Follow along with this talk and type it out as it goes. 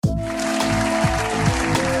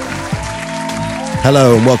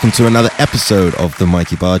Hello and welcome to another episode of the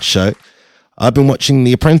Mikey Bard Show. I've been watching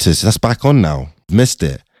The Apprentice. That's back on now. Missed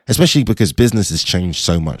it. Especially because business has changed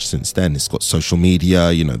so much since then. It's got social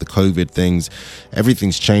media, you know, the COVID things.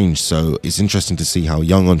 Everything's changed. So it's interesting to see how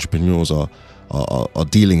young entrepreneurs are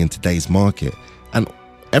dealing in today's market. And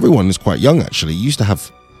everyone is quite young, actually. You used to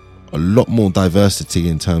have a lot more diversity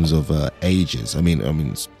in terms of ages. I mean,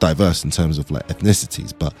 it's diverse in terms of like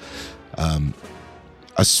ethnicities, but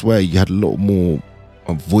I swear you had a lot more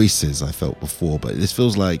voices I felt before, but this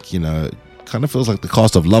feels like, you know, kind of feels like the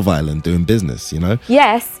cast of Love Island doing business, you know?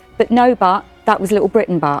 Yes, but no, but that was Little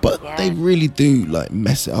Britain, but yeah. They really do like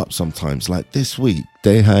mess it up sometimes. Like this week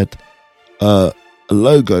they had a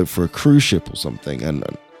logo for a cruise ship or something, and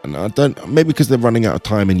I don't, maybe because they're running out of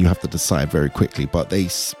time and you have to decide very quickly, but they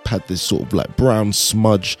had this sort of like brown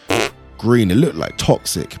smudge green. It looked like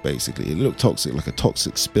toxic, basically. It looked toxic, like a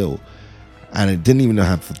toxic spill, and it didn't even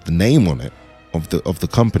have the name on it of the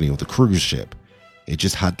company or the cruise ship. It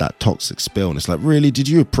just had that toxic spill, and it's like, really, did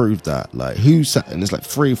you approve that? Like, who sat? And there's like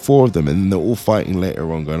 3 or 4 of them, and they're all fighting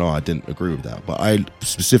later on, going, "Oh, I didn't agree with that." But I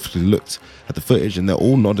specifically looked at the footage, and they're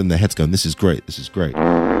all nodding their heads, going, "This is great, this is great."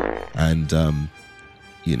 And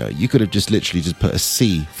you know, you could have just literally just put a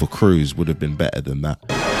C for cruise, would have been better than that.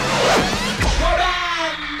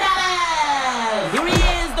 Here he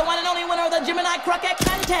is, the one and only winner of the Gemini Croquet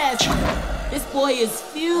Contest. This boy is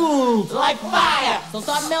fueled like fire. So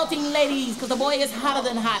start melting, ladies, because the boy is hotter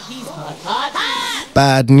than hot. He's hot.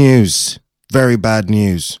 Bad news. Very bad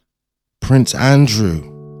news. Prince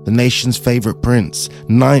Andrew, the nation's favourite prince,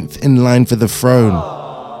 9th in line for the throne.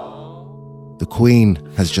 The Queen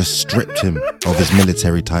has just stripped him of his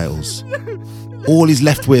military titles. All he's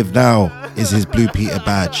left with now is his Blue Peter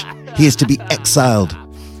badge. He is to be exiled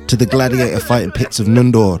to the gladiator fighting pits of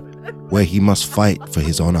Nundor, where he must fight for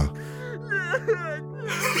his honour.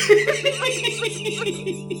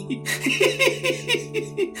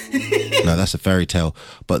 No, that's a fairy tale,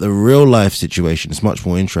 but the real life situation is much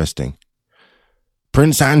more interesting.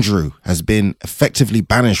 Prince Andrew has been effectively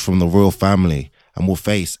banished from the royal family and will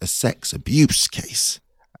face a sex abuse case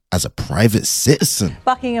as a private citizen.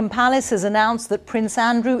 Buckingham Palace has announced that Prince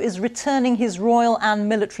Andrew is returning his royal and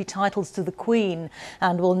military titles to the Queen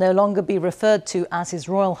and will no longer be referred to as His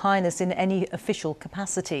Royal Highness in any official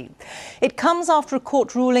capacity. It comes after a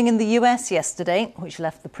court ruling in the US yesterday, which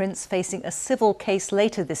left the Prince facing a civil case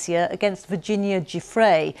later this year against Virginia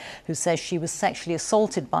Giuffre, who says she was sexually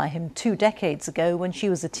assaulted by him 2 decades ago when she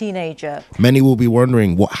was a teenager. Many will be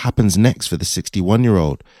wondering what happens next for the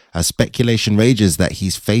 61-year-old, as speculation rages that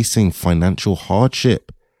he's facing financial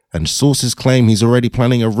hardship, and sources claim he's already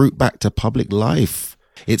planning a route back to public life.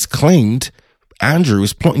 It's claimed Andrew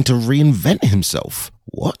is plotting to reinvent himself.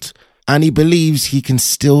 What? And he believes he can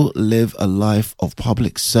still live a life of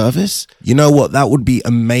public service? You know what? That would be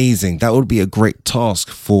amazing. That would be a great task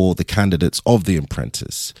for the candidates of The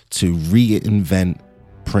Apprentice, to reinvent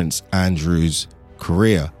Prince Andrew's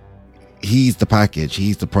career. He's the package.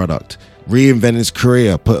 He's the product. Reinvent his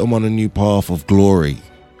career. Put him on a new path of glory.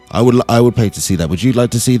 I would pay to see that. Would you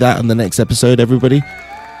like to see that in the next episode, everybody?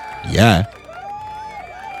 Yeah.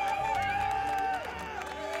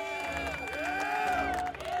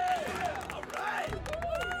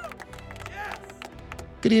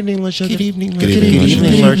 Good evening, Lord Sugar. Good evening, Lord Sugar. Good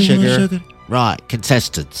evening, Lord Sugar. Right,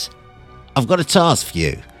 contestants, I've got a task for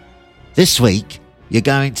you. This week, you're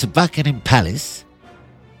going to Buckingham Palace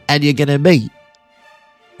and you're going to meet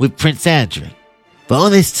with Prince Andrew. But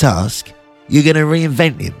on this task, you're going to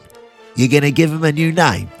reinvent him. You're going to give him a new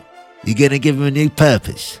name. You're going to give him a new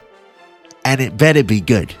purpose. And it better be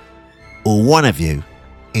good, or one of you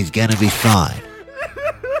is going to be fired.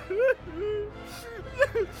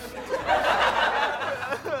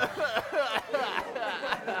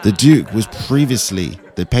 The Duke was previously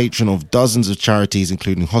the patron of dozens of charities,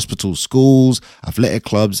 including hospitals, schools, athletic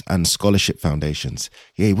clubs, and scholarship foundations.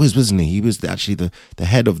 Yeah, he was, wasn't he? He was actually the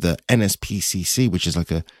head of the NSPCC, which is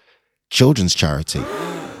like a children's charity,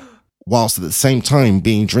 whilst at the same time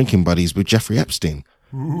being drinking buddies with Jeffrey Epstein.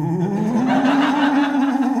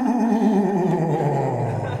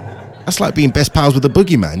 That's like being best pals with the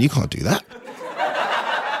boogeyman. You can't do that.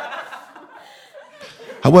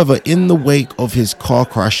 However, in the wake of his car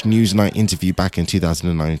crash Newsnight interview back in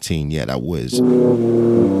 2019, yeah, that was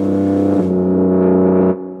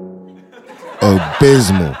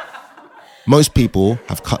abysmal. Most people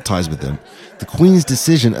have cut ties with him. The Queen's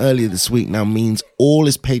decision earlier this week now means all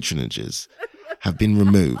his patronages have been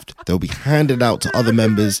removed. They'll be handed out to other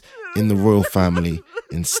members in the royal family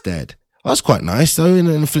instead. Well, that's quite nice, though. And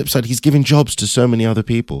on the flip side, he's giving jobs to so many other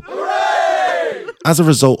people. Hooray! As a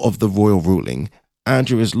result of the royal ruling,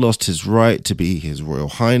 Andrew has lost his right to be His Royal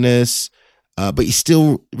Highness, but he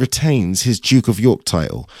still retains his Duke of York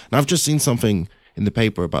title. And I've just seen something in the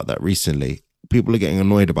paper about that recently. People are getting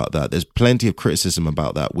annoyed about that. There's plenty of criticism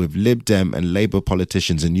about that, with Lib Dem and Labour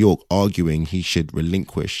politicians in York arguing he should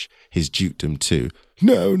relinquish his dukedom too.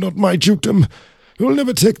 No, not my dukedom. You'll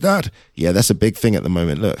never take that. Yeah, that's a big thing at the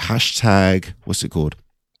moment. Look, hashtag, what's it called?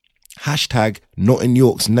 Hashtag not in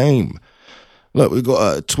York's name. Look, we've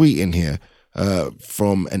got a tweet in here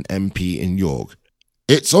from an MP in York.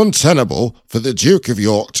 It's untenable for the Duke of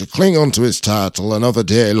York to cling on to his title another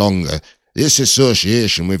day longer. This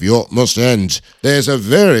association with York must end. There's a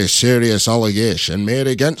very serious allegation made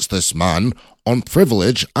against this man on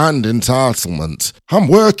privilege and entitlement. I'm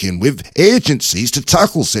working with agencies to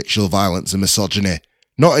tackle sexual violence and misogyny.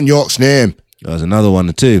 Not in York's name. There's another one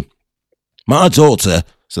or two. My daughter,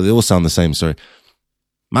 so they all sound the same, sorry.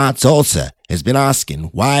 My daughter has been asking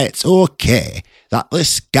why it's okay that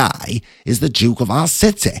this guy is the Duke of our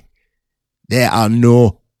city. There are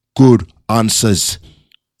no good answers.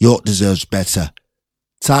 York deserves better.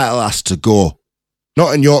 Title has to go.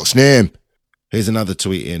 Not in York's name. Here's another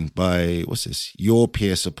tweet in by, what's this? Your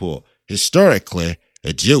Peer Support. Historically,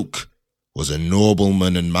 a duke was a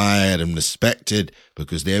nobleman admired and respected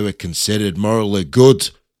because they were considered morally good.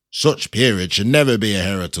 Such peerage should never be a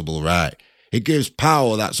heritable right. It gives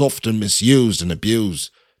power that's often misused and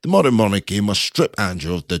abused. The modern monarchy must strip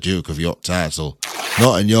Andrew of the Duke of York title.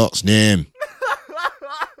 Not in York's name.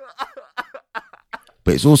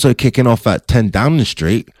 But it's also kicking off at 10 Downing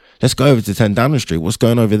Street. Let's go over to 10 Downing Street. What's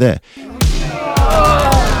going over there?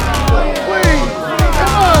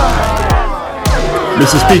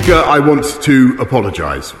 Mr. Speaker, I want to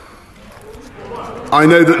apologise. I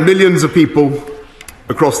know that millions of people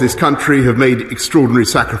across this country have made extraordinary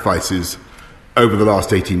sacrifices over the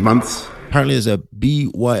last 18 months. Apparently there's a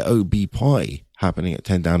BYOB party happening at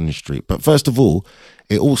 10 Downing Street. But first of all,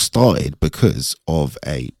 it all started because of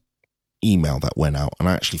a email that went out, and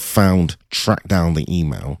I actually tracked down the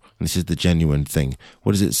email, and this is the genuine thing.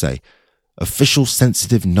 What does it say? Official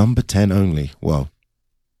sensitive number 10 only. Well,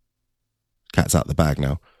 cat's out the bag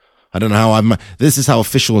now. I don't know how this is how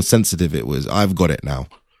official and sensitive it was. I've got it now.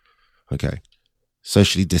 Okay.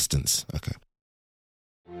 Socially distance. Okay.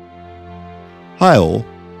 Hi all.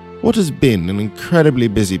 What has been an incredibly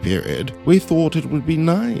busy period, we thought it would be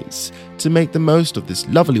nice to make the most of this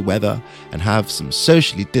lovely weather and have some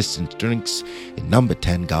socially distanced drinks in number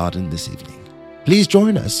 10 Garden this evening. Please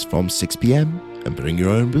join us from 6 p.m. and bring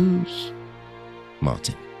your own booze.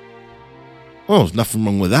 Martin. Well, there's nothing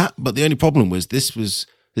wrong with that, but the only problem was this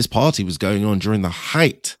party was going on during the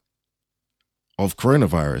height of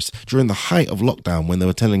coronavirus, during the height of lockdown, when they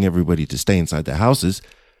were telling everybody to stay inside their houses.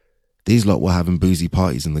 These lot were having boozy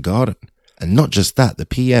parties in the garden. And not just that, the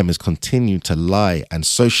PM has continued to lie and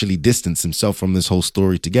socially distance himself from this whole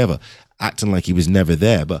story together, acting like he was never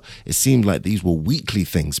there. But it seemed like these were weekly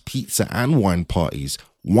things, pizza and wine parties.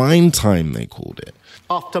 Wine time, they called it.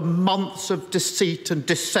 After months of deceit and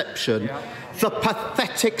deception, the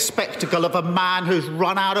pathetic spectacle of a man who's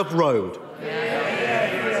run out of road.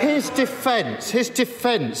 His defence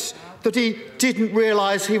that he didn't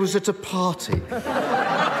realise he was at a party.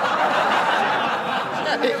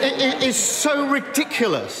 It is so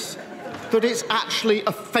ridiculous that it's actually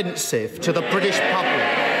offensive to the British public.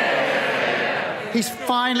 He's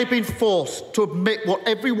finally been forced to admit what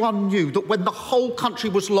everyone knew, that when the whole country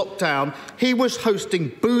was locked down, he was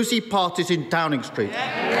hosting boozy parties in Downing Street.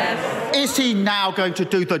 Yes. Is he now going to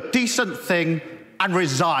do the decent thing and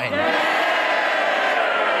resign?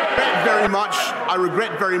 I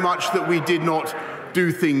regret very much that we did not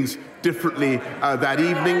do things differently that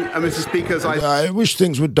evening. Mr. Speaker, I wish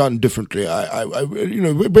things were done differently. I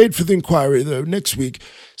wait for the inquiry though next week.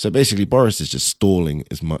 So basically, Boris is just stalling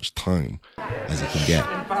as much time as he can get.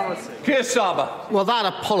 Keir Starmer. Well, that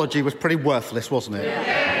apology was pretty worthless, wasn't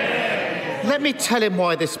it? Let me tell him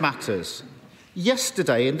why this matters.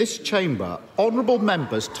 Yesterday, in this chamber, honourable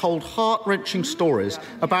members told heart-wrenching stories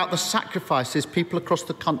about the sacrifices people across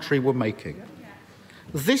the country were making.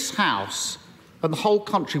 This House and the whole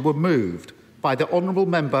country were moved by the honourable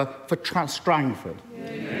member for Strangford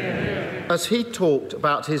as he talked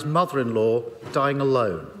about his mother-in-law dying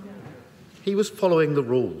alone. He was following the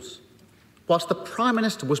rules, whilst the Prime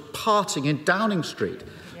Minister was partying in Downing Street.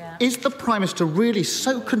 Is the Prime Minister really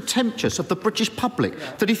so contemptuous of the British public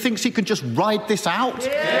that he thinks he can just ride this out?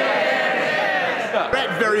 I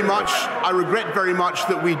regret very much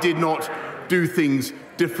that we did not do things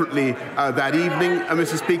differently that evening.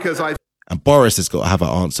 Mr. Speaker, And Boris has got to have an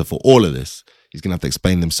answer for all of this. He's going to have to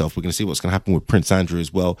explain himself. We're going to see what's going to happen with Prince Andrew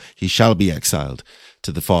as well. He shall be exiled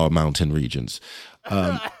to the far mountain regions,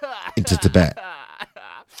 into Tibet,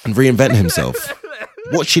 and reinvent himself.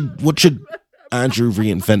 What should Andrew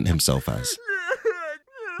reinvent himself as?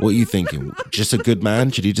 What are you thinking? Just a good man?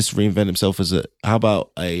 Should he just reinvent himself as how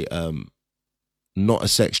about a not a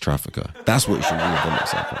sex trafficker? That's what he should reinvent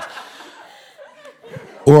himself as.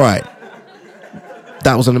 All right.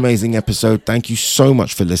 That was an amazing episode. Thank you so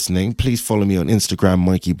much for listening. Please follow me on Instagram,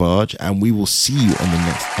 Mikey Barge, and we will see you on the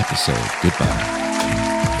next episode. Goodbye.